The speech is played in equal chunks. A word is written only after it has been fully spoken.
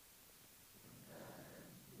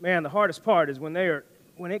man, the hardest part is when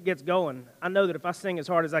it gets going. I know that if I sing as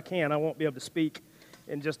hard as I can, I won't be able to speak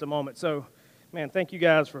in just a moment. So, man, thank you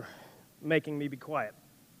guys for making me be quiet.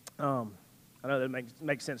 I know that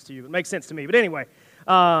makes sense to you, but it makes sense to me. But anyway,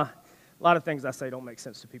 a lot of things I say don't make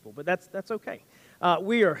sense to people, but that's okay.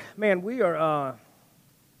 We are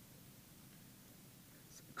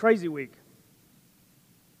crazy week.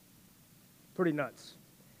 Pretty nuts.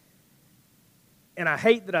 And I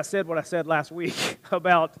hate that I said what I said last week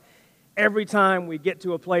about every time we get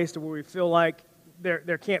to a place to where we feel like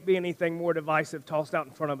there can't be anything more divisive tossed out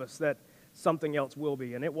in front of us, that something else will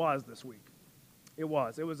be. And it was this week. It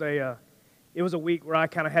was a week where I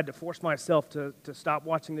kind of had to force myself to stop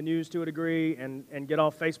watching the news to a degree and get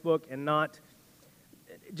off Facebook and not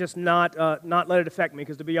let it affect me,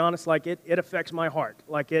 because to be honest, like it affects my heart.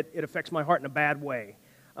 Like it affects my heart in a bad way.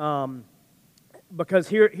 Because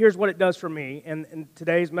here's what it does for me, and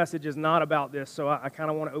today's message is not about this, so I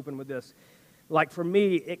kind of want to open with this. Like for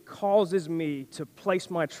me, it causes me to place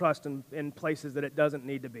my trust in places that it doesn't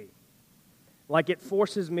need to be. Like it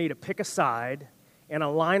forces me to pick a side and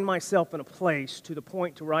align myself in a place to the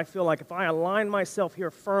point to where I feel like if I align myself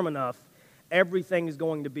here firm enough, everything is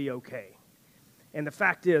going to be okay. And the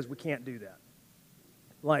fact is, we can't do that.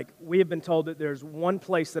 Like, we have been told that there's one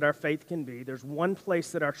place that our faith can be, there's one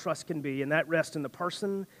place that our trust can be, and that rests in the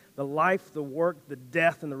person, the life, the work, the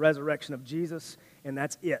death, and the resurrection of Jesus, and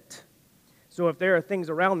that's it. So if there are things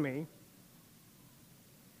around me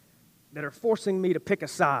that are forcing me to pick a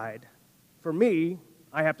side, for me,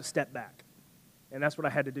 I have to step back. And that's what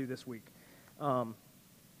I had to do this week.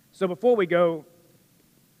 So before we go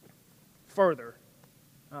further,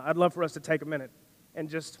 I'd love for us to take a minute and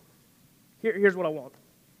just, here's what I want.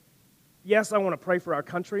 Yes, I want to pray for our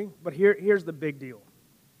country, but here's the big deal.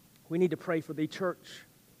 We need to pray for the church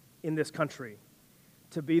in this country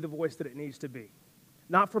to be the voice that it needs to be.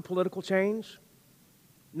 Not for political change,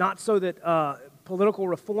 not so that political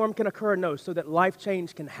reform can occur, no, so that life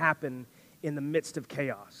change can happen in the midst of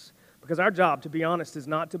chaos. Because our job, to be honest, is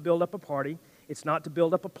not to build up a party. It's not to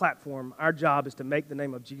build up a platform. Our job is to make the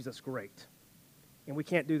name of Jesus great. And we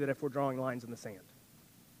can't do that if we're drawing lines in the sand.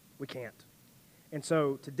 We can't. And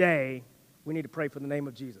so today, we need to pray for the name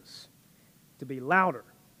of Jesus to be louder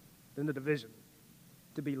than the division,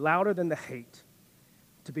 to be louder than the hate,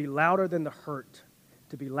 to be louder than the hurt,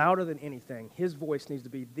 to be louder than anything. His voice needs to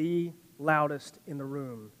be the loudest in the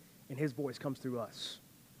room, and his voice comes through us,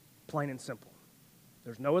 plain and simple.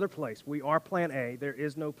 There's no other place. We are plan A. There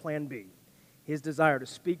is no plan B. His desire to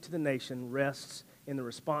speak to the nation rests in the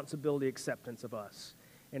responsibility acceptance of us.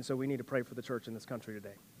 And so we need to pray for the church in this country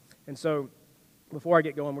today. And so before I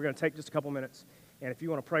get going, we're going to take just a couple minutes, and if you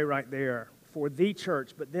want to pray right there for the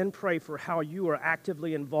church, but then pray for how you are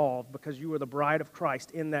actively involved because you are the bride of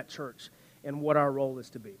Christ in that church and what our role is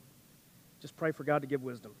to be. Just pray for God to give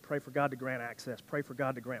wisdom. Pray for God to grant access. Pray for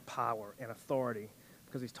God to grant power and authority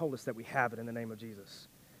because he's told us that we have it in the name of Jesus,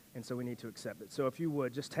 and so we need to accept it. So if you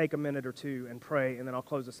would, just take a minute or two and pray, and then I'll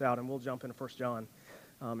close this out, and we'll jump into 1 John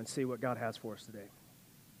and see what God has for us today.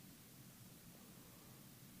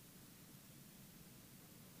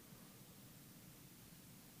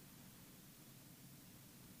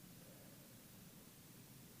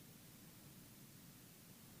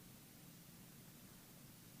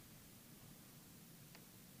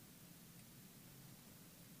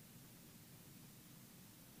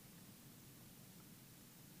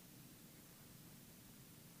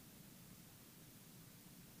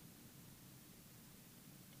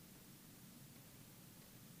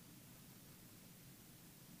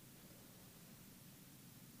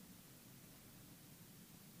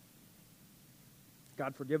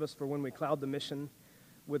 God, forgive us for when we cloud the mission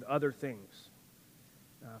with other things.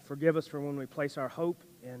 Forgive us for when we place our hope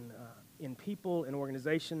in people, in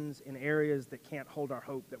organizations, in areas that can't hold our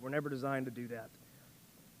hope, that we're never designed to do that.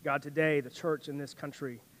 God, today, the church in this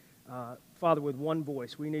country, Father, with one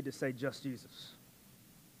voice, we need to say, just Jesus.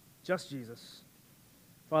 Just Jesus.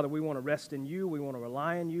 Father, we want to rest in you. We want to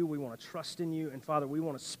rely on you. We want to trust in you. And Father, we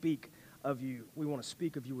want to speak of you. We want to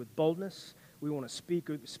speak of you with boldness. We want to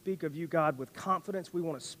speak of you, God, with confidence. We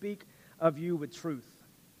want to speak of you with truth.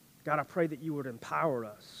 God, I pray that you would empower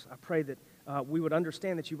us. I pray that we would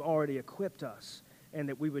understand that you've already equipped us and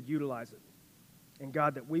that we would utilize it. And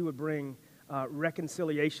God, that we would bring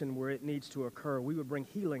reconciliation where it needs to occur. We would bring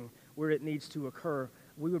healing where it needs to occur.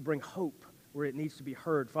 We would bring hope where it needs to be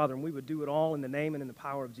heard, Father, and we would do it all in the name and in the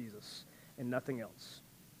power of Jesus and nothing else.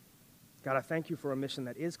 God, I thank you for a mission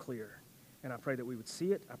that is clear. And I pray that we would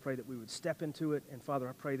see it. I pray that we would step into it. And Father,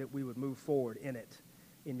 I pray that we would move forward in it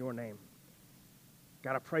in your name.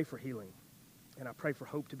 God, I pray for healing. And I pray for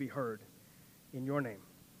hope to be heard in your name.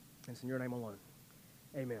 And it's in your name alone.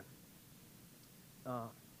 Amen.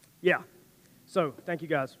 Yeah. So thank you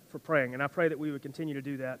guys for praying, and I pray that we would continue to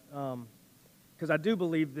do that, because I do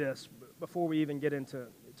believe this. Before we even get into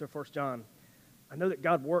 1 John, I know that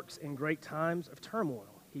God works in great times of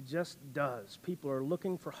turmoil. He just does. People are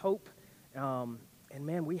looking for hope, and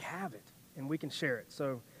man, we have it, and we can share it.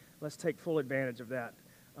 So let's take full advantage of that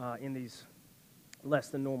in these less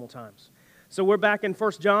than normal times. So we're back in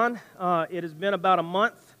 1 John. It has been about a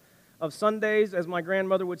month of Sundays, as my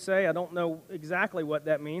grandmother would say. I don't know exactly what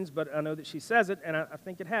that means, but I know that she says it, and I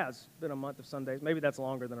think it has been a month of Sundays. Maybe that's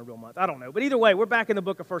longer than a real month. I don't know. But either way, we're back in the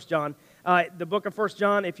book of 1 John. The book of 1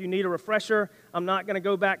 John, if you need a refresher, I'm not going to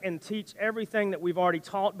go back and teach everything that we've already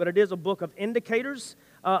taught, but it is a book of indicators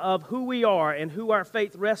of who we are and who our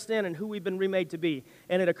faith rests in and who we've been remade to be.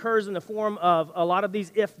 And it occurs in the form of a lot of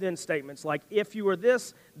these if-then statements, like if you are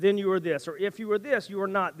this, then you are this, or if you are this, you are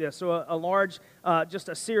not this. So a large, just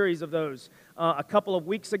a series of those. A couple of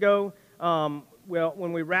weeks ago,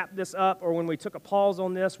 when we wrapped this up, or when we took a pause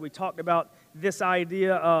on this, we talked about this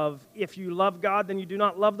idea of if you love God, then you do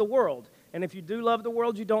not love the world. And if you do love the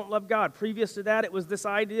world, you don't love God. Previous to that, it was this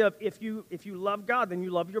idea of if you love God, then you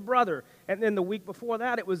love your brother. And then the week before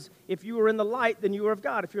that, it was if you are in the light, then you are of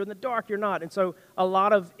God. If you're in the dark, you're not. And so a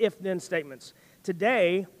lot of if-then statements.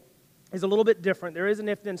 Today is a little bit different. There is an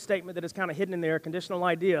if-then statement that is kind of hidden in there, a conditional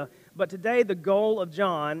idea. But today, the goal of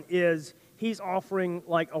John is he's offering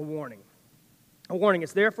like a warning. A warning.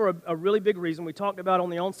 It's there for a really big reason. We talked about on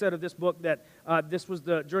the onset of this book that this was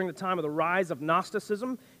during the time of the rise of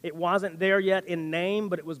Gnosticism. It wasn't there yet in name,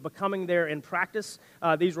 but it was becoming there in practice.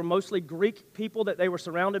 These were mostly Greek people that they were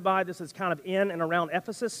surrounded by. This is kind of in and around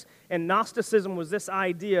Ephesus. And Gnosticism was this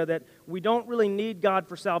idea that we don't really need God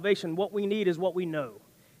for salvation. What we need is what we know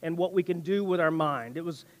and what we can do with our mind. It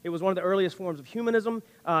was one of the earliest forms of humanism.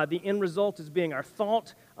 The end result is being our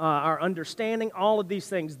thought, our understanding, all of these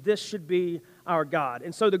things. This should be our God.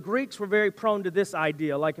 And so the Greeks were very prone to this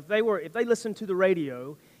idea. Like if they listened to the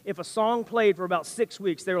radio, if a song played for about 6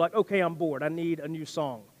 weeks, they were like, okay, I'm bored. I need a new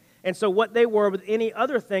song. And so what they were with any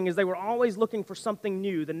other thing is they were always looking for something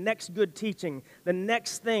new, the next good teaching, the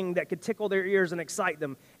next thing that could tickle their ears and excite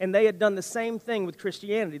them. And they had done the same thing with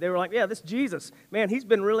Christianity. They were like, yeah, this Jesus, man, he's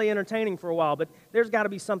been really entertaining for a while, but there's got to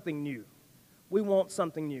be something new. We want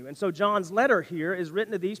something new. And so John's letter here is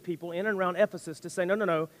written to these people in and around Ephesus to say,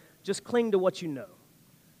 no, just cling to what you know.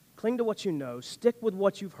 Cling to what you know. Stick with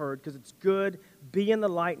what you've heard because it's good. Be in the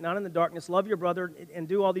light, not in the darkness. Love your brother and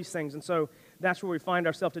do all these things. And so that's where we find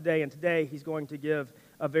ourselves today. And today he's going to give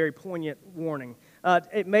a very poignant warning.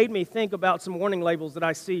 It made me think about some warning labels that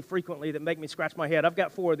I see frequently that make me scratch my head. I've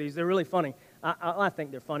got 4 of these. They're really funny. I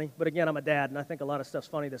think they're funny. But again, I'm a dad, and I think a lot of stuff's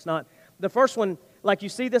funny that's not. The first one, like you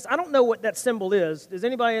see this, I don't know what that symbol is. Does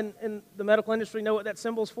anybody in the medical industry know what that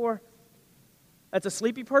symbol's for? That's a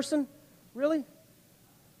sleepy person? Really?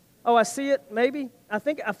 Oh, I see it, maybe. I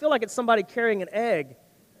feel like it's somebody carrying an egg,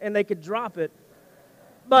 and they could drop it.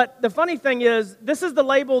 But the funny thing is, this is the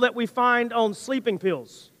label that we find on sleeping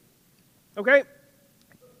pills. Okay?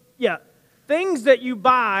 Yeah. Things that you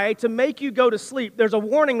buy to make you go to sleep, there's a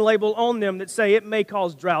warning label on them that say it may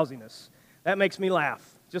cause drowsiness. That makes me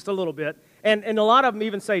laugh just a little bit. And a lot of them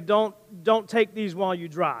even say, don't take these while you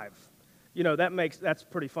drive. You know, that's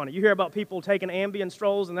pretty funny. You hear about people taking Ambien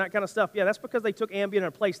strolls and that kind of stuff. Yeah, that's because they took Ambien in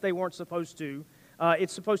a place they weren't supposed to.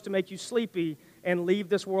 It's supposed to make you sleepy and leave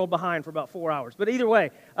this world behind for about 4 hours. But either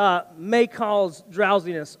way, may cause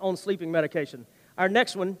drowsiness on sleeping medication. Our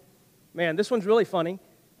next one, man, this one's really funny.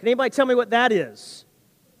 Can anybody tell me what that is?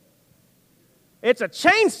 It's a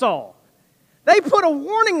chainsaw. They put a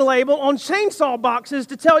warning label on chainsaw boxes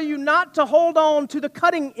to tell you not to hold on to the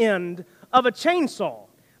cutting end of a chainsaw.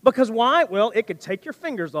 Because why? Well, it could take your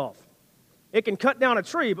fingers off. It can cut down a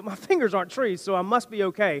tree, but my fingers aren't trees, so I must be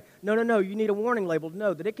okay. No, you need a warning label to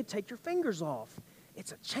know that it could take your fingers off.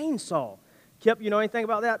 It's a chainsaw. Kip, you know anything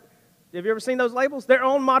about that? Have you ever seen those labels? They're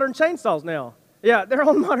on modern chainsaws now. Yeah, they're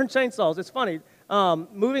on modern chainsaws. It's funny.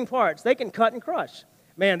 Moving parts, they can cut and crush.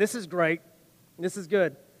 Man, this is great. This is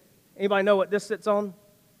good. Anybody know what this sits on?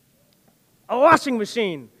 A washing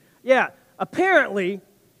machine. Yeah, apparently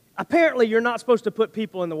you're not supposed to put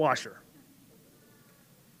people in the washer.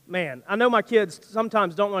 Man, I know my kids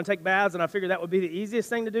sometimes don't want to take baths, and I figure that would be the easiest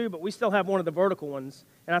thing to do, but we still have one of the vertical ones,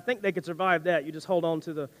 and I think they could survive that. You just hold on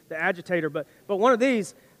to the agitator, but one of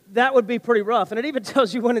these, that would be pretty rough, and it even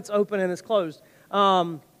tells you when it's open and it's closed.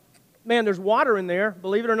 Man, there's water in there,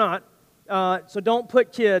 believe it or not, so don't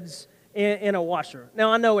put kids in a washer.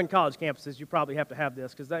 Now, I know in college campuses you probably have to have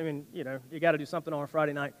this, because, I mean, you know, you got to do something on a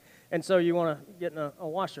Friday night, and so you want to get in a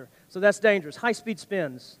washer. So that's dangerous. High-speed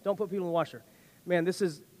spins. Don't put people in the washer. Man, this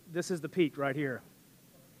is this is the peak right here.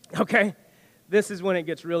 Okay? This is when it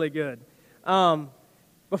gets really good.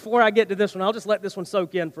 Before I get to this one, I'll just let this one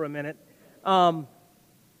soak in for a minute. Have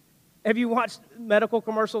you watched medical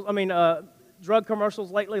commercials? Drug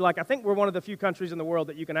commercials lately? Like, I think we're one of the few countries in the world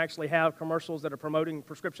that you can actually have commercials that are promoting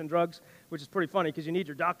prescription drugs, which is pretty funny because you need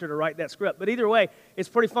your doctor to write that script. But either way, it's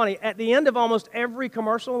pretty funny. At the end of almost every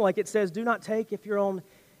commercial, like it says, do not take if you're on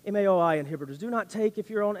MAOI inhibitors, do not take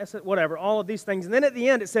if you're on whatever, all of these things. And then at the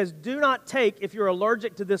end it says, do not take if you're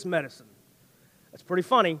allergic to this medicine. That's pretty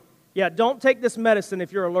funny. Yeah, don't take this medicine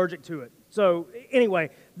if you're allergic to it. So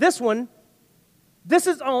anyway, this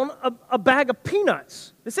is on a bag of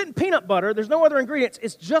peanuts. This isn't peanut butter. There's no other ingredients.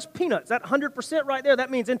 It's just peanuts. That 100% right there, that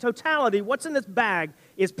means in totality, what's in this bag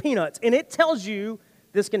is peanuts. And it tells you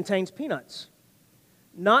this contains peanuts.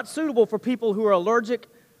 Not suitable for people who are allergic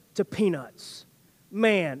to peanuts.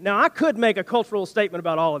 Man, now I could make a cultural statement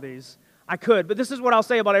about all of these. I could, but this is what I'll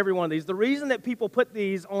say about every one of these. The reason that people put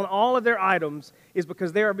these on all of their items is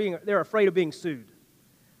because they're afraid of being sued.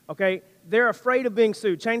 Okay? They're afraid of being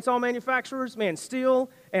sued. Chainsaw manufacturers, man, Stihl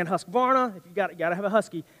and Husqvarna, if you got to have a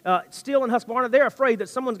Husky, Stihl and Husqvarna, they're afraid that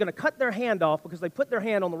someone's going to cut their hand off because they put their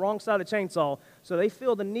hand on the wrong side of the chainsaw, so they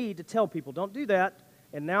feel the need to tell people, don't do that,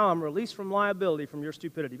 and now I'm released from liability from your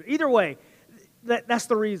stupidity. But either way, that's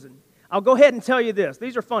the reason. I'll go ahead and tell you this.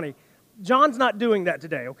 These are funny. John's not doing that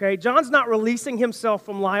today, okay? John's not releasing himself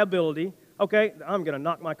from liability, okay? I'm going to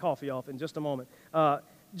knock my coffee off in just a moment.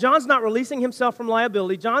 John's not releasing himself from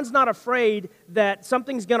liability. John's not afraid that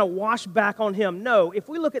something's going to wash back on him. No, if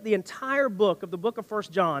we look at the entire book of the book of 1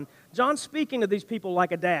 John, John's speaking to these people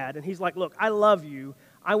like a dad, and he's like, look, I love you.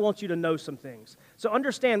 I want you to know some things. So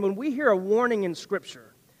understand, when we hear a warning in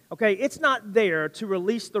Scripture, okay, it's not there to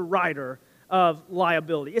release the writer of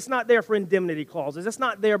liability. It's not there for indemnity clauses. It's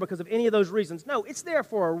not there because of any of those reasons. No, it's there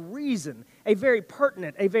for a reason, a very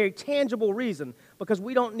pertinent, a very tangible reason, because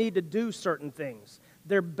we don't need to do certain things.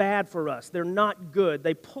 They're bad for us. They're not good.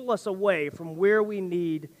 They pull us away from where we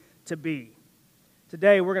need to be.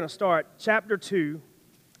 Today we're going to start chapter 2,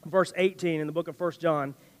 verse 18 in the book of 1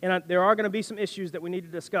 John. And there are going to be some issues that we need to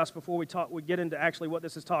discuss before we get into actually what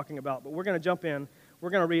this is talking about. But we're going to jump in. We're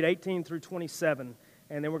going to read 18 through 27,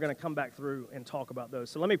 and then we're going to come back through and talk about those.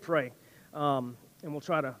 So let me pray, and we'll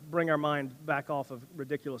try to bring our mind back off of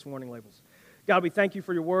ridiculous warning labels. God, we thank you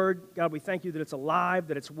for your word. God, we thank you that it's alive,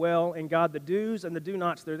 that it's well. And God, the do's and the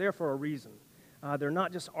do-nots, they're there for a reason. They're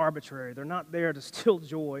not just arbitrary. They're not there to steal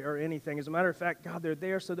joy or anything. As a matter of fact, God, they're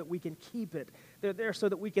there so that we can keep it. They're there so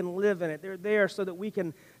that we can live in it. They're there so that we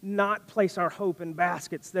can not place our hope in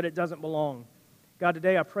baskets that it doesn't belong. God,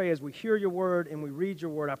 today I pray as we hear your word and we read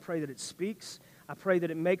your word, I pray that it speaks. I pray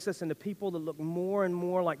that it makes us into people that look more and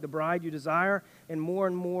more like the bride you desire, and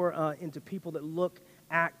more into people that look,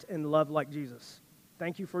 act, and love like Jesus.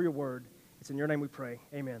 Thank you for your word. It's in your name we pray.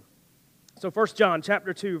 Amen. So 1 John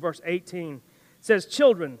chapter 2, verse 18 says,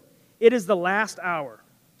 children, it is the last hour.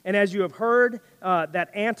 And as you have heard that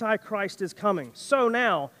Antichrist is coming, so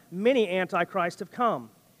now many Antichrists have come.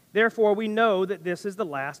 Therefore we know that this is the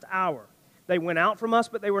last hour. They went out from us,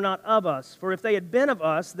 but they were not of us. For if they had been of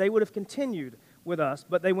us, they would have continued with us,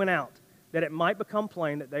 but they went out, that it might become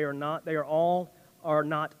plain that they are all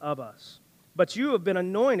not of us. But you have been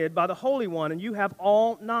anointed by the Holy One, and you have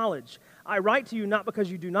all knowledge. I write to you not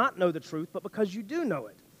because you do not know the truth, but because you do know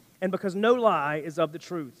it, and because no lie is of the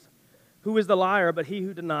truth. Who is the liar but he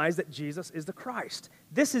who denies that Jesus is the Christ?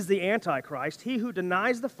 This is the Antichrist, he who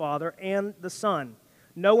denies the Father and the Son.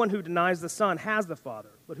 No one who denies the Son has the Father,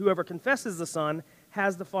 but whoever confesses the Son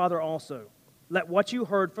has the Father also. Let what you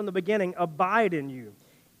heard from the beginning abide in you.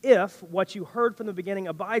 If what you heard from the beginning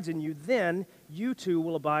abides in you, then you too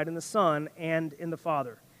will abide in the Son and in the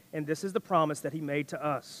Father. And this is the promise that he made to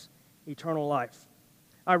us, eternal life.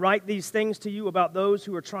 I write these things to you about those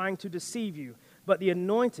who are trying to deceive you, but the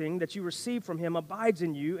anointing that you receive from him abides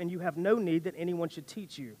in you, and you have no need that anyone should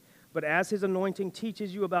teach you. But as his anointing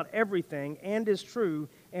teaches you about everything, and is true,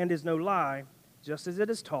 and is no lie, just as it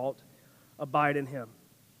is taught, abide in him.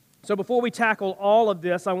 So before we tackle all of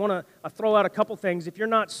this, I want to throw out a couple things. If you're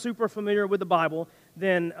not super familiar with the Bible,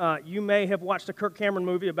 then you may have watched a Kirk Cameron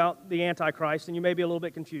movie about the Antichrist, and you may be a little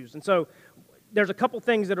bit confused. And so there's a couple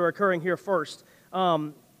things that are occurring here first.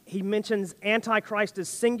 He mentions Antichrist as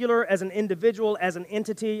singular, as an individual, as an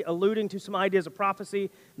entity, alluding to some ideas of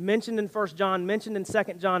prophecy, mentioned in 1 John, mentioned in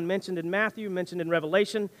 2 John, mentioned in Matthew, mentioned in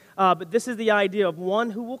Revelation. But this is the idea of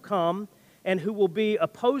one who will come and who will be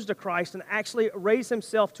opposed to Christ and actually raise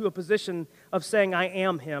himself to a position of saying, I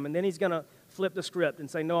am him. And then he's going to flip the script and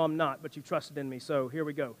say, no, I'm not, but you trusted in me, so here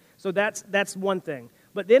we go. So that's one thing.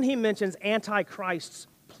 But then he mentions Antichrist's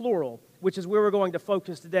plural, which is where we're going to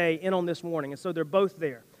focus today in on this morning. And so they're both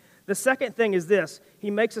there. The second thing is this. He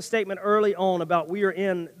makes a statement early on about we are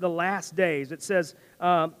in the last days. It says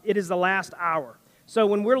it is the last hour. So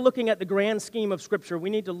when we're looking at the grand scheme of Scripture, we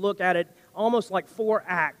need to look at it almost like 4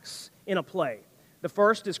 acts in a play. The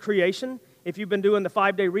first is creation. If you've been doing the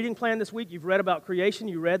 5-day reading plan this week, you've read about creation.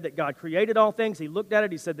 You read that God created all things. He looked at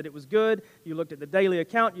it. He said that it was good. You looked at the daily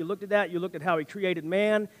account. You looked at that. You looked at how He created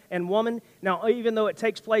man and woman. Now, even though it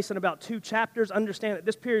takes place in about 2 chapters, understand that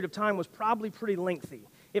this period of time was probably pretty lengthy.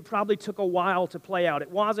 It probably took a while to play out. It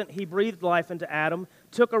wasn't He breathed life into Adam,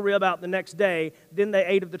 took a rib out the next day, then they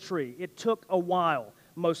ate of the tree. It took a while,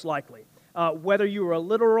 most likely. Whether you were a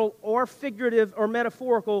literal or figurative or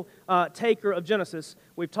metaphorical taker of Genesis,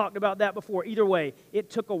 we've talked about that before. Either way, it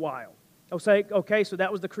took a while. Okay, so that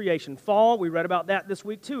was the creation. Fall, we read about that this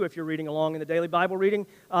week too, if you're reading along in the daily Bible reading.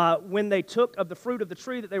 When they took of the fruit of the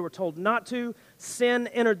tree that they were told not to, sin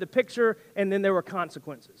entered the picture, and then there were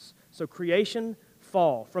consequences. So creation,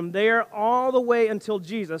 fall. From there all the way until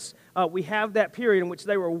Jesus, we have that period in which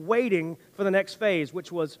they were waiting for the next phase,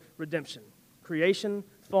 which was redemption. Creation,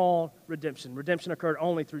 fall, redemption. Redemption occurred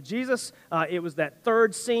only through Jesus. It was that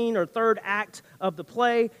third scene or third act of the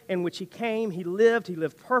play in which He came, He lived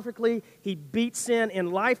perfectly. He beat sin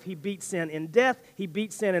in life, He beat sin in death, He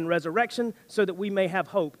beat sin in resurrection so that we may have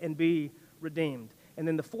hope and be redeemed. And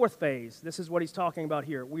then the fourth phase, this is what he's talking about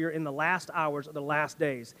here. We are in the last hours of the last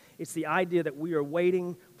days. It's the idea that we are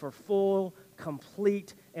waiting for full,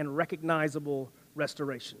 complete, and recognizable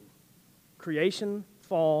restoration. Creation,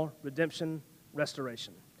 fall, redemption,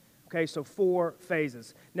 restoration. Okay, so 4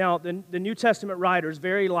 phases. Now, the New Testament writers,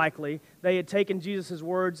 very likely, they had taken Jesus'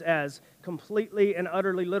 words as completely and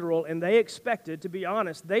utterly literal, and they expected, to be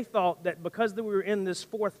honest, they thought that because we were in this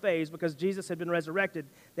 4th phase, because Jesus had been resurrected,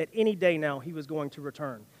 that any day now He was going to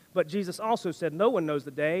return. But Jesus also said, no one knows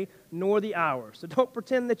the day nor the hour. So don't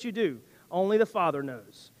pretend that you do. Only the Father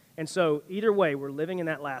knows. And so either way, we're living in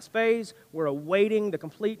that last phase. We're awaiting the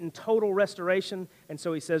complete and total restoration. And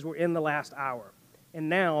so He says we're in the last hour. And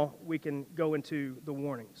now we can go into the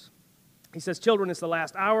warnings. He says, children, it's the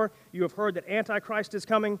last hour. You have heard that Antichrist is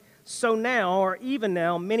coming. So now, or even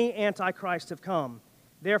now, many Antichrists have come.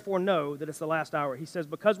 Therefore know that it's the last hour. He says,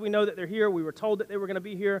 because we know that they're here, we were told that they were going to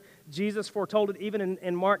be here. Jesus foretold it. Even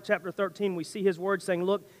in Mark chapter 13, we see His words saying,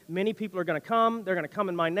 look, many people are going to come. They're going to come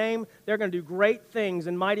in my name. They're going to do great things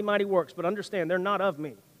and mighty, mighty works. But understand, they're not of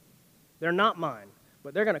me. They're not mine.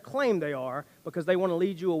 But they're going to claim they are because they want to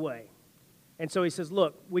lead you away. And so He says,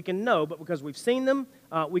 look, we can know, but because we've seen them,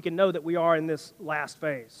 we can know that we are in this last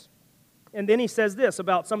phase. And then He says this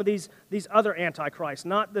about some of these other antichrists,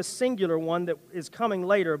 not the singular one that is coming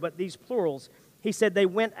later, but these plurals. He said, they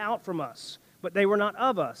went out from us, but they were not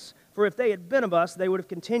of us. For if they had been of us, they would have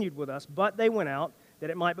continued with us. But they went out,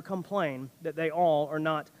 that it might become plain that they all are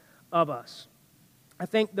not of us. I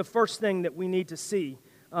think the first thing that we need to see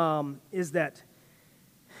is that,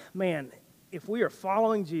 man, if we are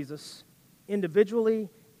following Jesus individually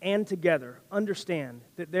and together, understand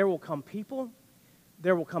that there will come people,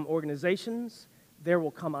 there will come organizations, there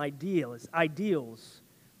will come ideals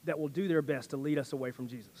that will do their best to lead us away from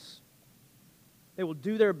Jesus. They will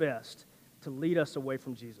do their best to lead us away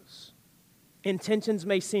from Jesus. Intentions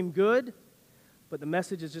may seem good, but the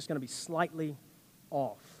message is just going to be slightly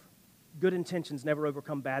off. Good intentions never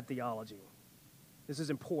overcome bad theology. This is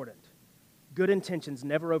important. Good intentions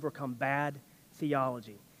never overcome bad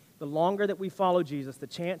theology. The longer that we follow Jesus, the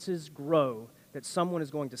chances grow that someone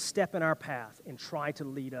is going to step in our path and try to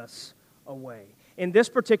lead us away. In this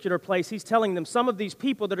particular place, He's telling them some of these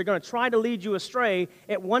people that are going to try to lead you astray,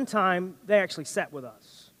 at one time, they actually sat with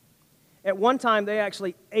us. At one time, they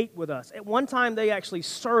actually ate with us. At one time, they actually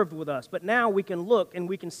served with us. But now we can look and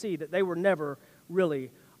we can see that they were never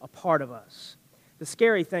really a part of us. The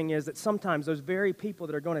scary thing is that sometimes those very people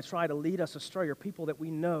that are going to try to lead us astray are people that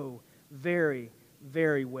we know very,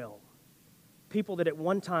 very well. People that at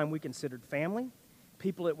one time we considered family,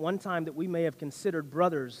 people at one time that we may have considered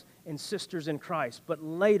brothers and sisters in Christ, but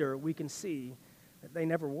later we can see that they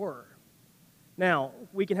never were. Now,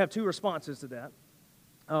 we can have 2 responses to that.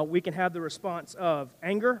 We can have the response of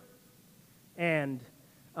anger and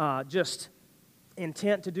just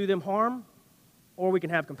intent to do them harm, or we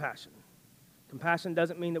can have compassion. Compassion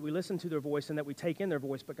doesn't mean that we listen to their voice and that we take in their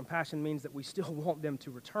voice, but compassion means that we still want them to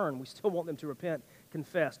return. We still want them to repent,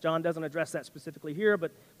 confess. John doesn't address that specifically here,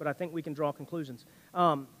 but I think we can draw conclusions.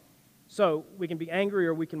 So we can be angry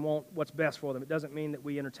or we can want what's best for them. It doesn't mean that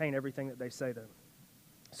we entertain everything that they say, though.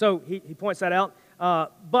 So he points that out.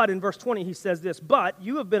 But in verse 20, he says this, but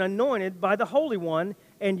you have been anointed by the Holy One,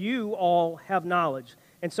 and you all have knowledge.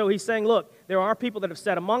 And so he's saying, look, there are people that have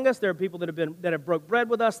sat among us. There are people that have broke bread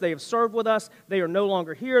with us. They have served with us. They are no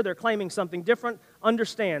longer here. They're claiming something different.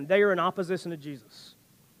 Understand, they are in opposition to Jesus.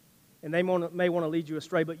 And they may want to lead you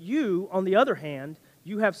astray. But you, on the other hand,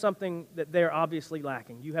 you have something that they're obviously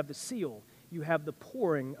lacking. You have the seal. You have the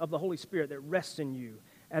pouring of the Holy Spirit that rests in you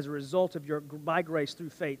as a result of your, by grace through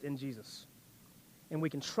faith in Jesus. And we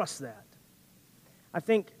can trust that. I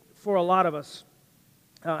think for a lot of us,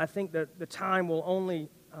 I think that the time will only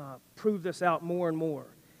prove this out more and more,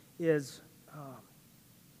 is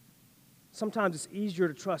sometimes it's easier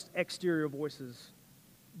to trust exterior voices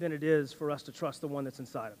than it is for us to trust the one that's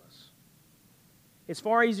inside of us. It's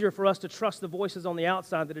far easier for us to trust the voices on the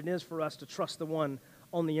outside than it is for us to trust the one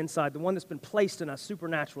on the inside, the one that's been placed in us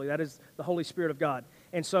supernaturally. That is the Holy Spirit of God.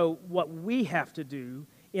 And so what we have to do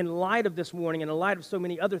in light of this warning and in light of so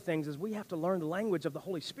many other things is we have to learn the language of the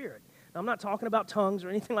Holy Spirit. Now, I'm not talking about tongues or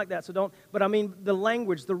anything like that, but I mean the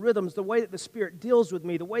language, the rhythms, the way that the Spirit deals with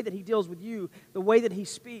me, the way that He deals with you, the way that He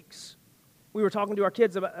speaks. We were talking to our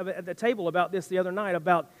kids at the table about this the other night,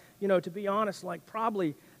 about, to be honest, like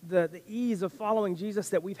probably the ease of following Jesus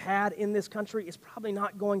that we've had in this country is probably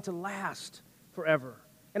not going to last forever.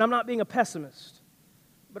 And I'm not being a pessimist,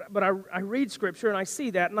 but I read Scripture and I see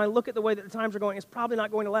that, and I look at the way that the times are going. It's probably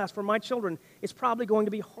not going to last. For my children, it's probably going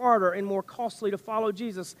to be harder and more costly to follow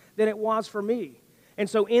Jesus than it was for me. And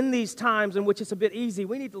so in these times in which it's a bit easy,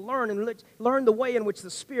 we need to learn the way in which the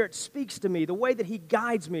Spirit speaks to me, the way that He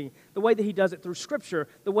guides me, the way that He does it through Scripture,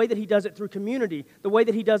 the way that He does it through community, the way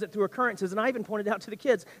that He does it through occurrences. And I even pointed out to the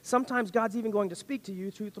kids, sometimes God's even going to speak to you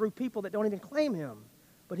through people that don't even claim Him,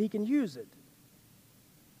 but He can use it.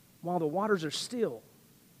 While the waters are still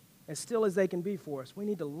as they can be for us, we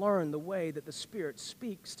need to learn the way that the Spirit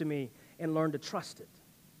speaks to me and learn to trust it,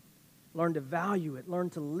 learn to value it, learn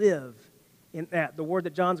to live in that. The word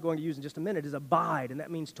that John's going to use in just a minute is abide, and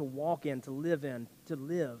that means to walk in, to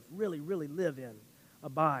live, really, really live in,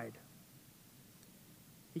 abide.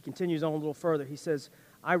 He continues on a little further. He says,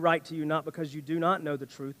 I write to you not because you do not know the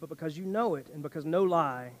truth, but because you know it, and because no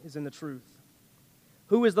lie is in the truth.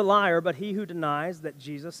 Who is the liar but he who denies that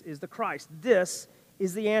Jesus is the Christ? This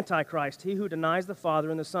is the Antichrist, he who denies the Father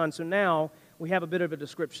and the Son. So now we have a bit of a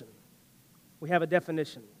description. We have a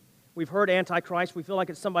definition. We've heard Antichrist. We feel like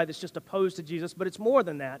it's somebody that's just opposed to Jesus, but it's more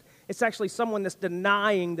than that. It's actually someone that's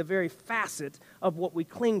denying the very facet of what we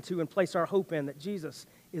cling to and place our hope in, that Jesus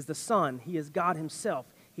is the Son. He is God Himself.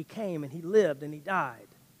 He came and He lived and He died.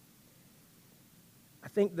 I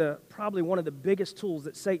think probably one of the biggest tools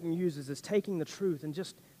that Satan uses is taking the truth and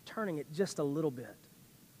just turning it just a little bit.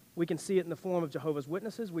 We can see it in the form of Jehovah's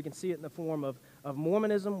Witnesses. We can see it in the form of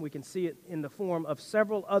Mormonism. We can see it in the form of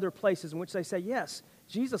several other places in which they say, yes,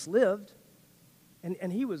 Jesus lived,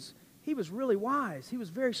 and he was really wise. He was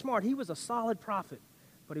very smart. He was a solid prophet,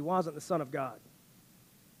 but He wasn't the Son of God.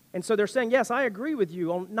 And so they're saying, yes, I agree with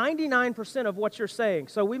you on 99% of what you're saying,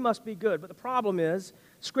 so we must be good. But the problem is,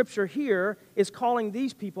 Scripture here is calling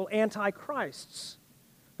these people antichrists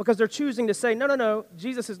because they're choosing to say, no,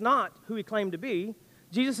 Jesus is not who He claimed to be.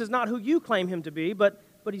 Jesus is not who you claim Him to be, but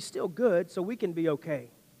He's still good, so we can be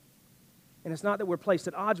okay. And it's not that we're placed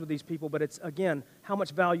at odds with these people, but it's, again, how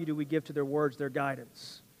much value do we give to their words, their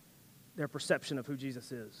guidance, their perception of who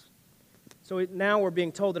Jesus is. So now we're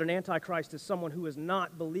being told that an antichrist is someone who is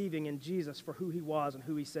not believing in Jesus for who He was and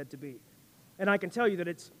who He said to be. And I can tell you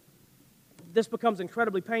that this becomes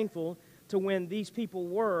incredibly painful to when these people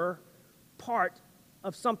were part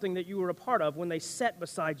of something that you were a part of, when they sat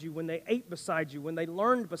beside you, when they ate beside you, when they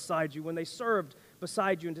learned beside you, when they served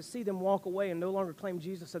beside you, and to see them walk away and no longer claim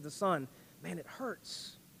Jesus as the Son, man, it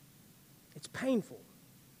hurts. It's painful,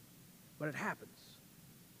 but it happens.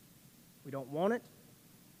 We don't want it.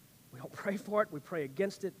 We don't pray for it. We pray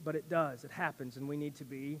against it, but it does. It happens, and we need to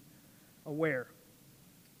be aware.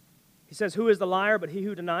 He says, who is the liar but he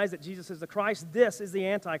who denies that Jesus is the Christ? This is the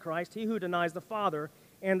Antichrist, he who denies the Father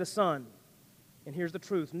and the Son. And here's the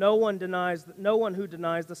truth. No one who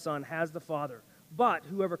denies the Son has the Father, but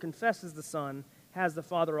whoever confesses the Son has the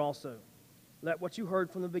Father also. Let what you heard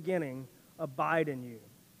from the beginning abide in you.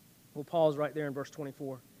 We'll pause right there in verse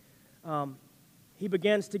 24. He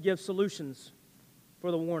begins to give solutions for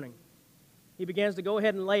the warning. He begins to go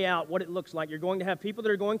ahead and lay out what it looks like. You're going to have people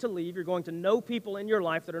that are going to leave. You're going to know people in your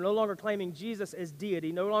life that are no longer claiming Jesus as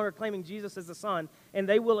deity, no longer claiming Jesus as the Son, and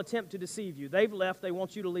they will attempt to deceive you. They've left. They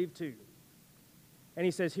want you to leave too. And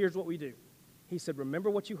He says, here's what we do. He said, remember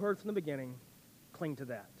what you heard from the beginning. Cling to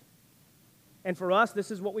that. And for us,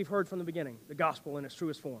 this is what we've heard from the beginning, the gospel in its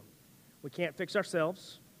truest form. We can't fix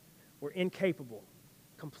ourselves. We're incapable.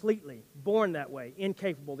 completely, born that way,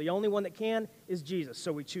 incapable. The only one that can is Jesus.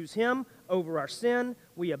 So we choose him over our sin.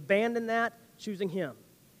 We abandon that, choosing him.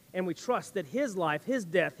 And we trust that his life, his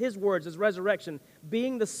death, his words, his resurrection,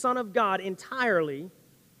 being the Son of God entirely,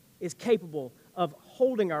 is capable of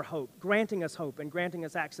holding our hope, granting us hope, and granting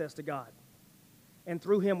us access to God. And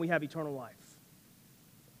through him we have eternal life.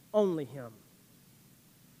 Only him.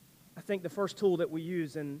 I think the first tool that we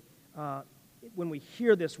use when we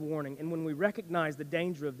hear this warning and when we recognize the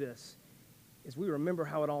danger of this is we remember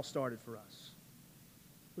how it all started for us.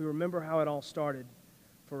 We remember how it all started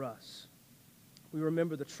for us. We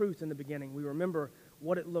remember the truth in the beginning. We remember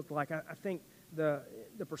what it looked like. I think the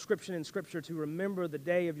prescription in Scripture to remember the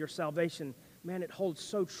day of your salvation, man, it holds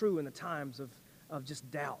so true in the times of just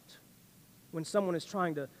doubt. When someone is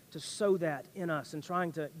trying to sow that in us and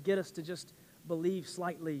trying to get us to just believe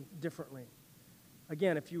slightly differently.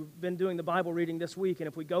 Again, if you've been doing the Bible reading this week, and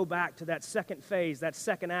if we go back to that second phase, that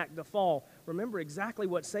second act, the fall, remember exactly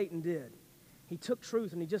what Satan did. He took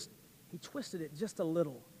truth and he twisted it just a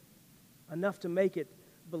little, enough to make it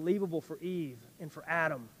believable for Eve and for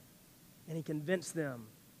Adam, and he convinced them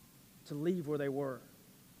to leave where they were.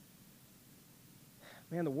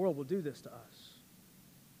 Man, the world will do this to us.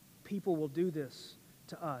 People will do this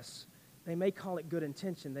to us. They may call it good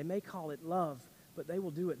intention. They may call it love, but they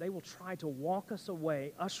will do it. They will try to walk us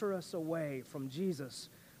away, usher us away from Jesus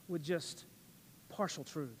with just partial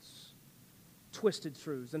truths, twisted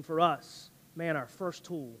truths. And for us, man, our first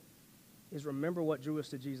tool is remember what drew us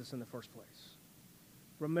to Jesus in the first place.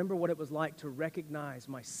 Remember what it was like to recognize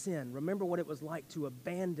my sin. Remember what it was like to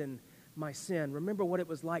abandon my sin. Remember what it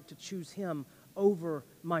was like to choose him over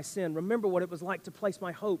my sin. Remember what it was like to place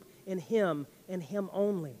my hope in him and him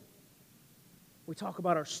only. We talk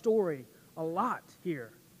about our story a lot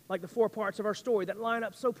here, like the 4 parts of our story that line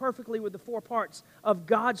up so perfectly with the 4 parts of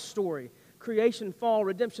God's story. Creation, fall,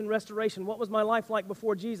 redemption, restoration. What was my life like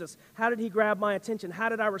before Jesus? How did he grab my attention? How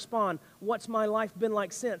did I respond? What's my life been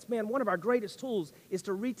like since? Man, one of our greatest tools is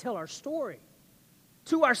to retell our story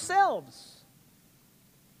to ourselves.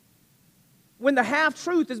 When the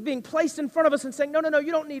half-truth is being placed in front of us and saying, no,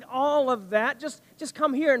 you don't need all of that. Just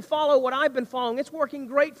come here and follow what I've been following. It's working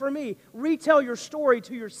great for me. Retell your story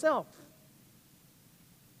to yourself.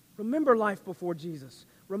 Remember life before Jesus.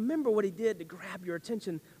 Remember what he did to grab your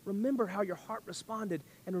attention. Remember how your heart responded.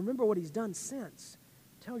 And remember what he's done since.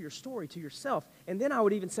 Tell your story to yourself. And then I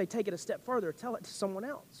would even say take it a step further. Tell it to someone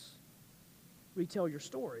else. Retell your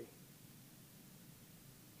story.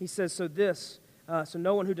 He says, so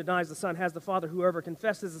no one who denies the Son has the Father. Whoever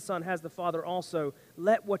confesses the Son has the Father also.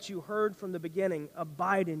 Let what you heard from the beginning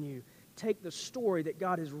abide in you. Take the story that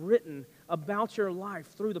God has written about your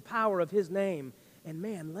life through the power of his name. And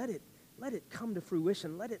man, let it come to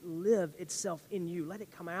fruition. Let it live itself in you. Let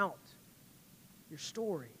it come out. Your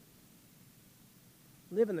story.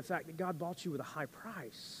 Live in the fact that God bought you with a high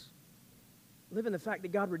price. Live in the fact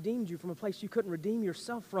that God redeemed you from a place you couldn't redeem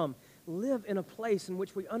yourself from. Live in a place in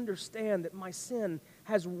which we understand that my sin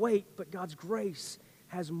has weight, but God's grace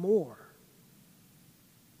has more.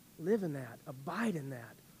 Live in that. Abide in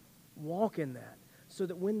that. Walk in that. So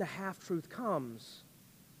that when the half-truth comes,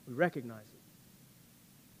 we recognize it.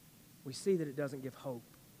 We see that it doesn't give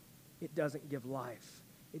hope. It doesn't give life.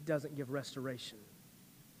 It doesn't give restoration.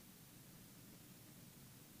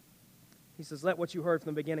 He says, let what you heard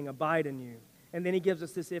from the beginning abide in you. And then he gives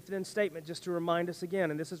us this if-then statement just to remind us again,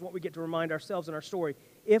 and this is what we get to remind ourselves in our story.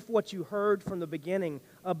 If what you heard from the beginning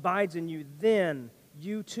abides in you, then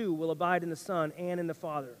you too will abide in the Son and in the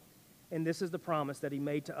Father. And this is the promise that he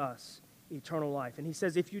made to us, eternal life. And he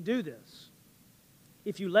says, if you do this,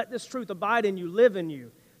 if you let this truth abide in you, live in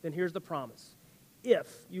you, then here's the promise. If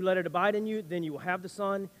you let it abide in you, then you will have the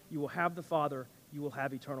Son, you will have the Father, you will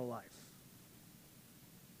have eternal life.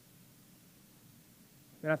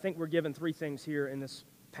 And I think we're given 3 things here in this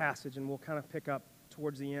passage, and we'll kind of pick up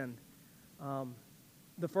towards the end.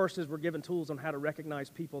 The first is we're given tools on how to recognize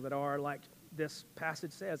people that are, like this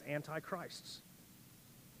passage says, antichrists.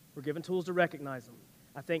 We're given tools to recognize them.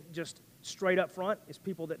 I think just straight up front is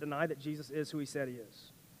people that deny that Jesus is who he said he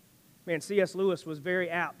is. Man, C.S. Lewis was very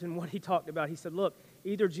apt in what he talked about. He said, look,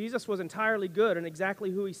 either Jesus was entirely good and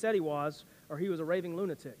exactly who he said he was, or he was a raving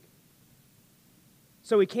lunatic.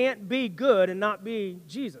 So he can't be good and not be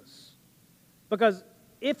Jesus. Because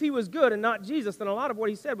if he was good and not Jesus, then a lot of what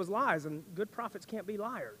he said was lies, and good prophets can't be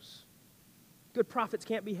liars. Good prophets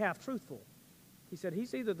can't be half-truthful. He said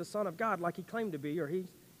he's either the Son of God like he claimed to be, or he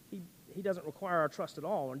doesn't require our trust at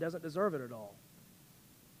all and doesn't deserve it at all.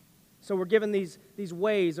 So we're given these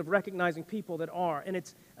ways of recognizing people that are. And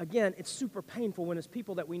it's super painful when it's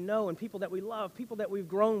people that we know and people that we love, people that we've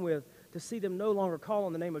grown with, to see them no longer call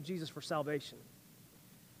on the name of Jesus for salvation.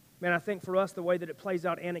 Man, I think for us, the way that it plays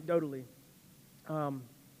out anecdotally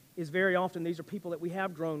is very often these are people that we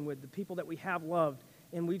have grown with, the people that we have loved,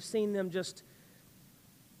 and we've seen them just,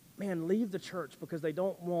 leave the church because they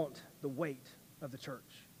don't want the weight of the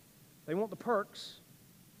church. They want the perks,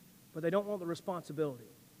 but they don't want the responsibility.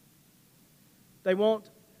 They want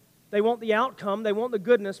the outcome, they want the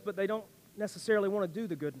goodness, but they don't necessarily want to do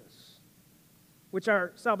the goodness, which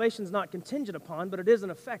our salvation is not contingent upon, but it is an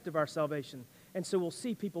effect of our salvation. And so we'll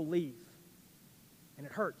see people leave, and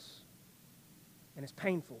it hurts, and it's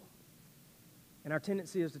painful, and our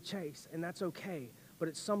tendency is to chase, and that's okay, but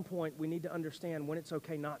at some point we need to understand when it's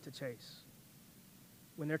okay not to chase,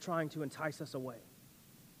 when they're trying to entice us away.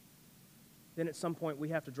 Then at some point we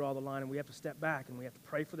have to draw the line and we have to step back and we have to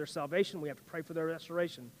pray for their salvation, we have to pray for their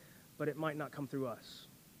restoration, but it might not come through us.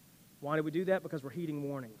 Why do we do that? Because we're heeding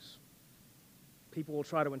warnings. People will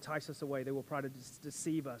try to entice us away. They will try to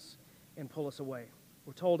deceive us and pull us away.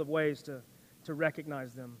 We're told of ways to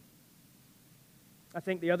recognize them. I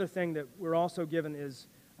think the other thing that we're also given is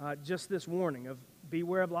just this warning of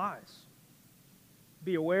beware of lies.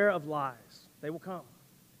 Be aware of lies. They will come.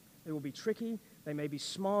 They will be tricky. They may be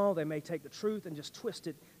small. They may take the truth and just twist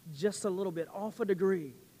it just a little bit off a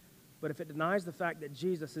degree. But if it denies the fact that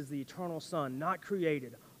Jesus is the eternal Son, not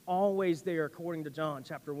created, always there according to John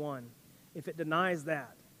chapter 1, if it denies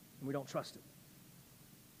that, then we don't trust it.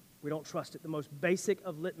 We don't trust it. The most basic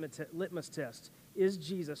of litmus tests is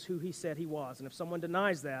Jesus who he said he was. And if someone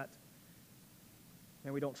denies that,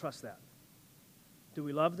 then we don't trust that. Do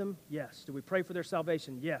we love them? Yes. Do we pray for their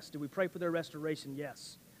salvation? Yes. Do we pray for their restoration?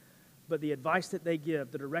 Yes. But the advice that they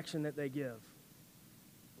give, the direction that they give,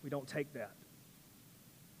 we don't take that.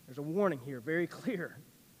 There's a warning here, very clear.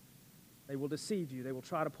 They will deceive you. They will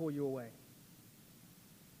try to pull you away.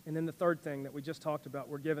 And then the third thing that we just talked about,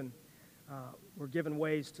 we're given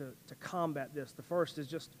ways to combat this. The first is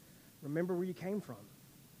just remember where you came from.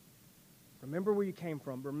 Remember where you came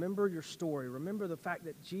from. Remember your story. Remember the fact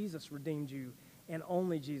that Jesus redeemed you and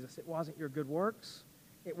only Jesus. It wasn't your good works.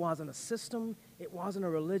 It wasn't a system. It wasn't a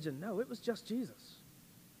religion. No, it was just Jesus.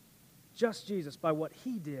 Just Jesus by what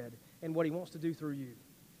he did and what he wants to do through you.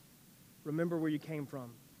 Remember where you came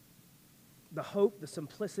from. The hope, the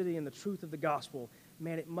simplicity, and the truth of the gospel,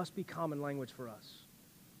 man, it must be common language for us.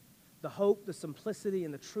 The hope, the simplicity,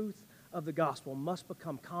 and the truth of the gospel must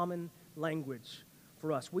become common language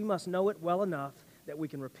for us. We must know it well enough that we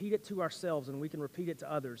can repeat it to ourselves and we can repeat it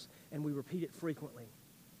to others, and we repeat it frequently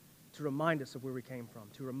to remind us of where we came from,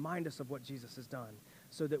 to remind us of what Jesus has done,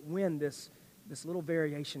 so that when this little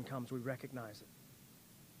variation comes, we recognize it.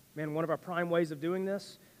 Man, one of our prime ways of doing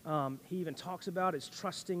this, he even talks about, is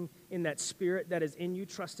trusting in that Spirit that is in you,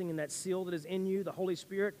 trusting in that seal that is in you, the Holy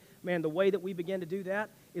Spirit. Man, the way that we begin to do that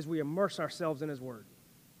is we immerse ourselves in his Word.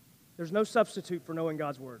 There's no substitute for knowing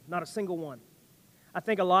God's Word, not a single one. I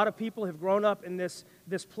think a lot of people have grown up in this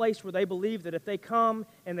place where they believe that if they come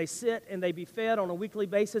and they sit and they be fed on a weekly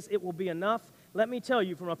basis, it will be enough. Let me tell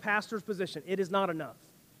you from a pastor's position, it is not enough.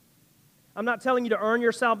 I'm not telling you to earn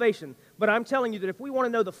your salvation, but I'm telling you that if we want to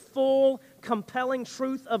know the full, compelling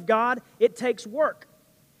truth of God, it takes work.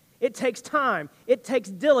 It takes time. It takes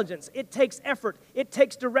diligence. It takes effort. It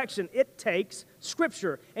takes direction. It takes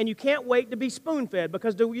Scripture. And you can't wait to be spoon-fed,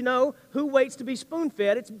 because do you know who waits to be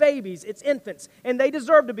spoon-fed? It's babies. It's infants. And they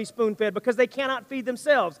deserve to be spoon-fed because they cannot feed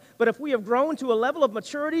themselves. But if we have grown to a level of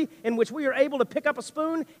maturity in which we are able to pick up a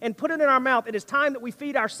spoon and put it in our mouth, it is time that we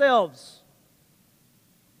feed ourselves.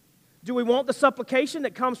 Do we want the supplication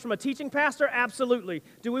that comes from a teaching pastor? Absolutely.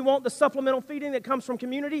 Do we want the supplemental feeding that comes from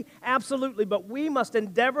community? Absolutely. But we must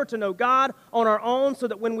endeavor to know God on our own so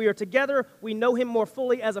that when we are together, we know him more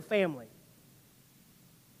fully as a family.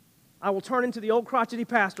 I will turn into the old crotchety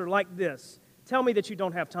pastor like this. Tell me that you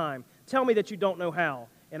don't have time. Tell me that you don't know how.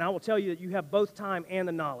 And I will tell you that you have both time and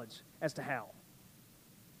the knowledge as to how.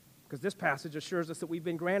 Because this passage assures us that we've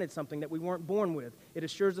been granted something that we weren't born with. It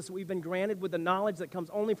assures us that we've been granted with the knowledge that comes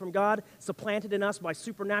only from God, supplanted in us by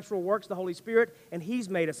supernatural works, the Holy Spirit, and he's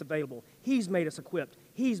made us available. He's made us equipped.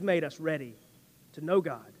 He's made us ready to know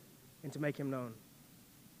God and to make him known.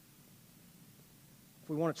 If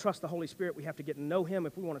we want to trust the Holy Spirit, we have to get to know him.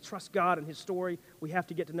 If we want to trust God and his story, we have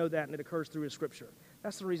to get to know that, and it occurs through his Scripture.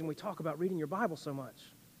 That's the reason we talk about reading your Bible so much.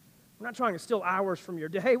 We're not trying to steal hours from your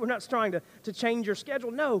day. We're not trying to change your schedule.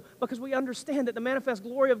 No, because we understand that the manifest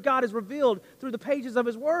glory of God is revealed through the pages of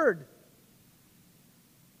his Word.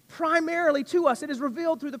 primarily to us. It is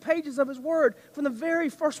revealed through the pages of His Word, from the very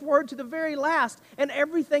first word to the very last, and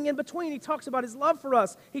everything in between. He talks about His love for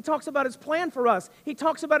us. He talks about His plan for us. He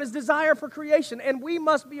talks about His desire for creation, and we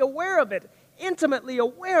must be aware of it, intimately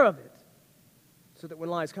aware of it, so that when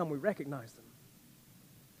lies come, we recognize them.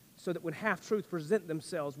 So that when half-truths present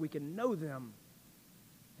themselves, we can know them,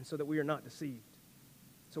 and so that we are not deceived,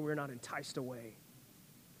 so we are not enticed away.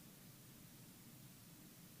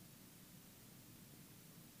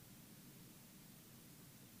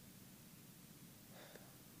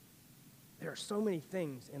 There are so many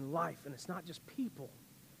things in life, and it's not just people.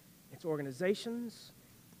 It's organizations,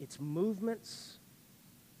 it's movements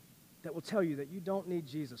that will tell you that you don't need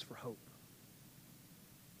Jesus for hope.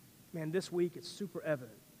 Man, this week it's super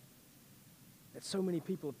evident that so many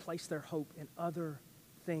people have placed their hope in other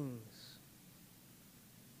things.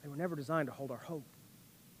 They were never designed to hold our hope.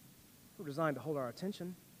 They were designed to hold our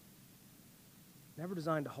attention. Never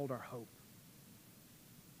designed to hold our hope.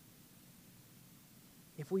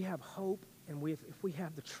 If we have hope and if we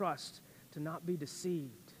have the trust to not be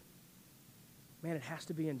deceived, man, it has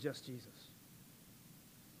to be in just Jesus.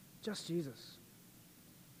 Just Jesus.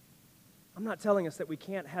 I'm not telling us that we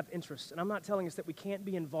can't have interests, and I'm not telling us that we can't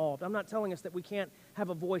be involved. I'm not telling us that we can't have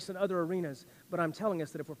a voice in other arenas, but I'm telling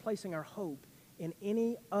us that if we're placing our hope in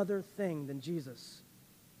any other thing than Jesus,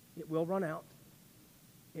 it will run out,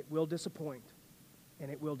 it will disappoint,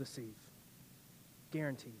 and it will deceive.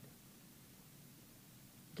 Guaranteed.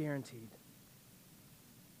 Guaranteed.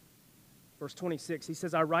 Verse 26, he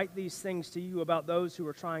says, I write these things to you about those who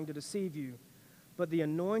are trying to deceive you, but the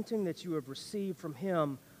anointing that you have received from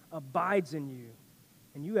Him abides in you,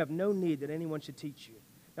 and you have no need that anyone should teach you.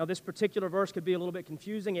 Now, this particular verse could be a little bit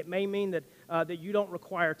confusing. It may mean that you don't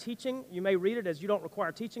require teaching. You may read it as you don't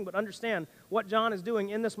require teaching, but understand what John is doing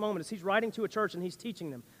in this moment is he's writing to a church and he's teaching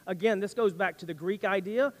them. Again, this goes back to the Greek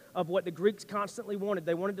idea of what the Greeks constantly wanted.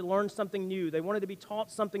 They wanted to learn something new. They wanted to be taught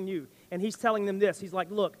something new. And he's telling them this. He's like,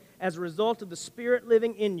 look, as a result of the Spirit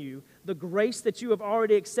living in you, the grace that you have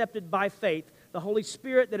already accepted by faith, the Holy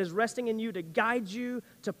Spirit that is resting in you to guide you,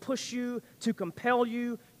 to push you, to compel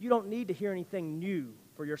you, you don't need to hear anything new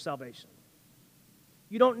for your salvation.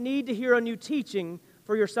 You don't need to hear a new teaching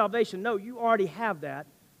for your salvation. No, you already have that.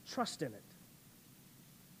 Trust in it.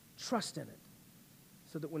 Trust in it.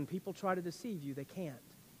 So that when people try to deceive you, they can't.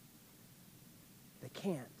 They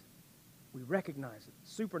can't. We recognize it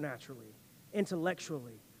supernaturally,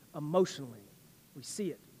 intellectually, emotionally. We see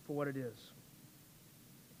it for what it is.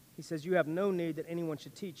 He says, you have no need that anyone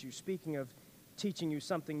should teach you, speaking of teaching you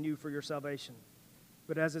something new for your salvation.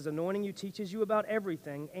 But as His anointing you teaches you about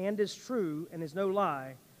everything, and is true and is no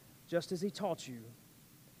lie, just as He taught you,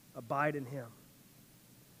 abide in Him.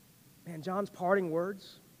 Man, John's parting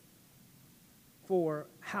words for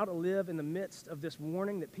how to live in the midst of this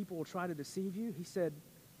warning that people will try to deceive you, he said,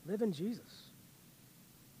 live in Jesus.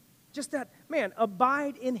 Just that, man,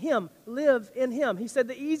 abide in Him, live in Him. He said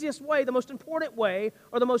the easiest way, the most important way,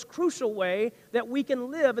 or the most crucial way that we can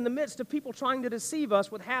live in the midst of people trying to deceive us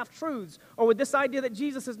with half-truths or with this idea that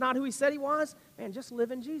Jesus is not who He said He was, man, just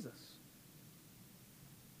live in Jesus.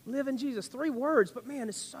 Live in Jesus. 3 words, but man,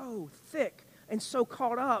 it's so thick and so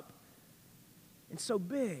caught up and so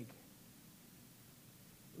big.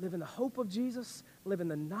 Live in the hope of Jesus, live in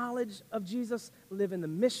the knowledge of Jesus, live in the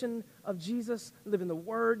mission of Jesus, live in the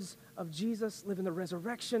words of Jesus, live in the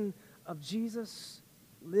resurrection of Jesus,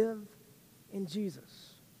 live in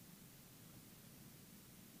Jesus.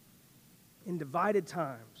 In divided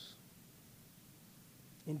times,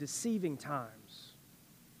 in deceiving times,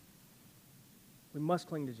 we must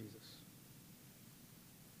cling to Jesus.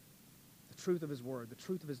 The truth of His word, the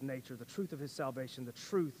truth of His nature, the truth of His salvation, the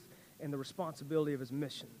truth and the responsibility of His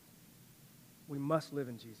mission. We must live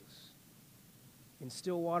in Jesus. In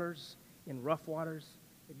still waters, in rough waters,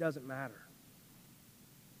 it doesn't matter.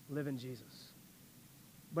 Live in Jesus.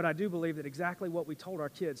 But I do believe that exactly what we told our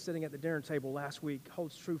kids sitting at the dinner table last week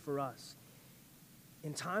holds true for us.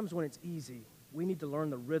 In times when it's easy, we need to learn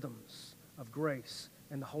the rhythms of grace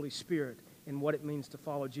and the Holy Spirit and what it means to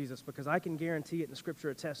follow Jesus, because I can guarantee it, and the Scripture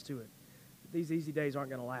attests to it, that these easy days aren't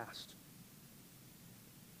going to last.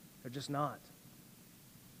 They're just not.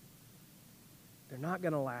 They're not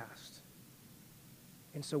going to last.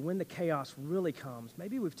 And so when the chaos really comes,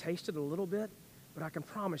 maybe we've tasted a little bit, but I can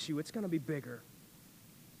promise you it's going to be bigger.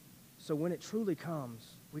 So when it truly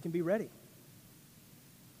comes, we can be ready.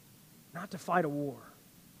 Not to fight a war,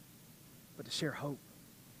 but to share hope.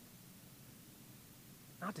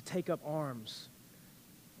 Not to take up arms,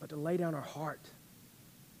 but to lay down our heart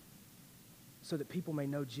so that people may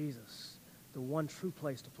know Jesus, the one true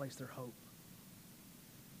place to place their hope.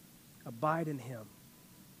 Abide in Him.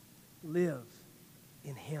 Live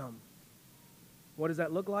in Him. What does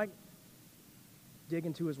that look like? Dig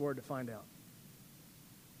into His Word to find out.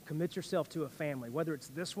 Commit yourself to a family, whether it's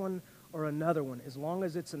this one or another one. As long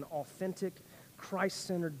as it's an authentic,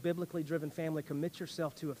 Christ-centered, biblically driven family, commit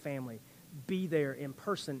yourself to a family. Be there in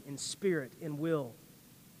person, in spirit, in will.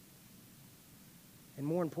 And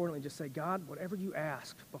more importantly, just say, God, whatever you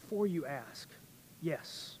ask, before you ask,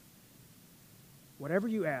 yes. Whatever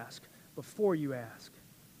you ask, before you ask,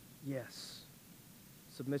 yes.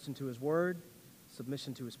 Submission to His Word,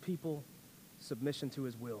 submission to His people, submission to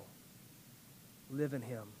His will. Live in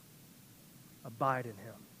Him. Abide in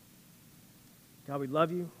Him. God, we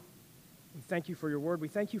love you. We thank you for your word. We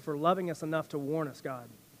thank you for loving us enough to warn us, God,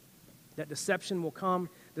 that deception will come.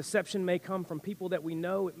 Deception may come from people that we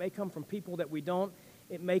know. It may come from people that we don't.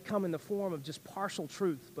 It may come in the form of just partial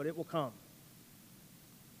truth, but it will come.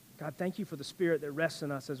 God, thank you for the Spirit that rests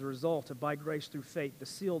in us as a result of by grace through faith, the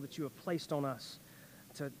seal that you have placed on us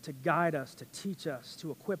to guide us, to teach us,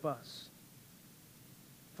 to equip us.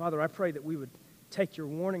 Father, I pray that we would take your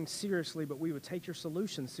warning seriously, but we would take your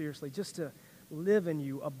solution seriously, just to live in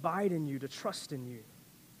you, abide in you, to trust in you.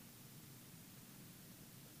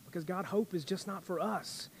 Because, God, hope is just not for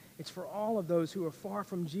us. It's for all of those who are far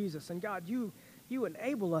from Jesus. And, God, you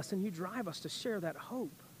enable us and you drive us to share that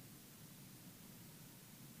hope.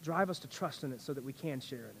 Drive us to trust in it so that we can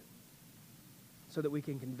share in it, so that we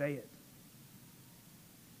can convey it.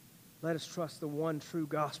 Let us trust the one true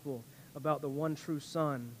gospel about the one true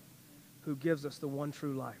Son who gives us the one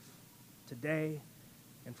true life, today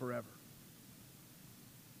and forever.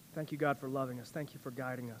 Thank you, God, for loving us. Thank you for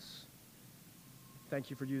guiding us. Thank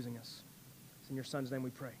you for using us. It's in your Son's name we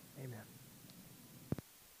pray. Amen.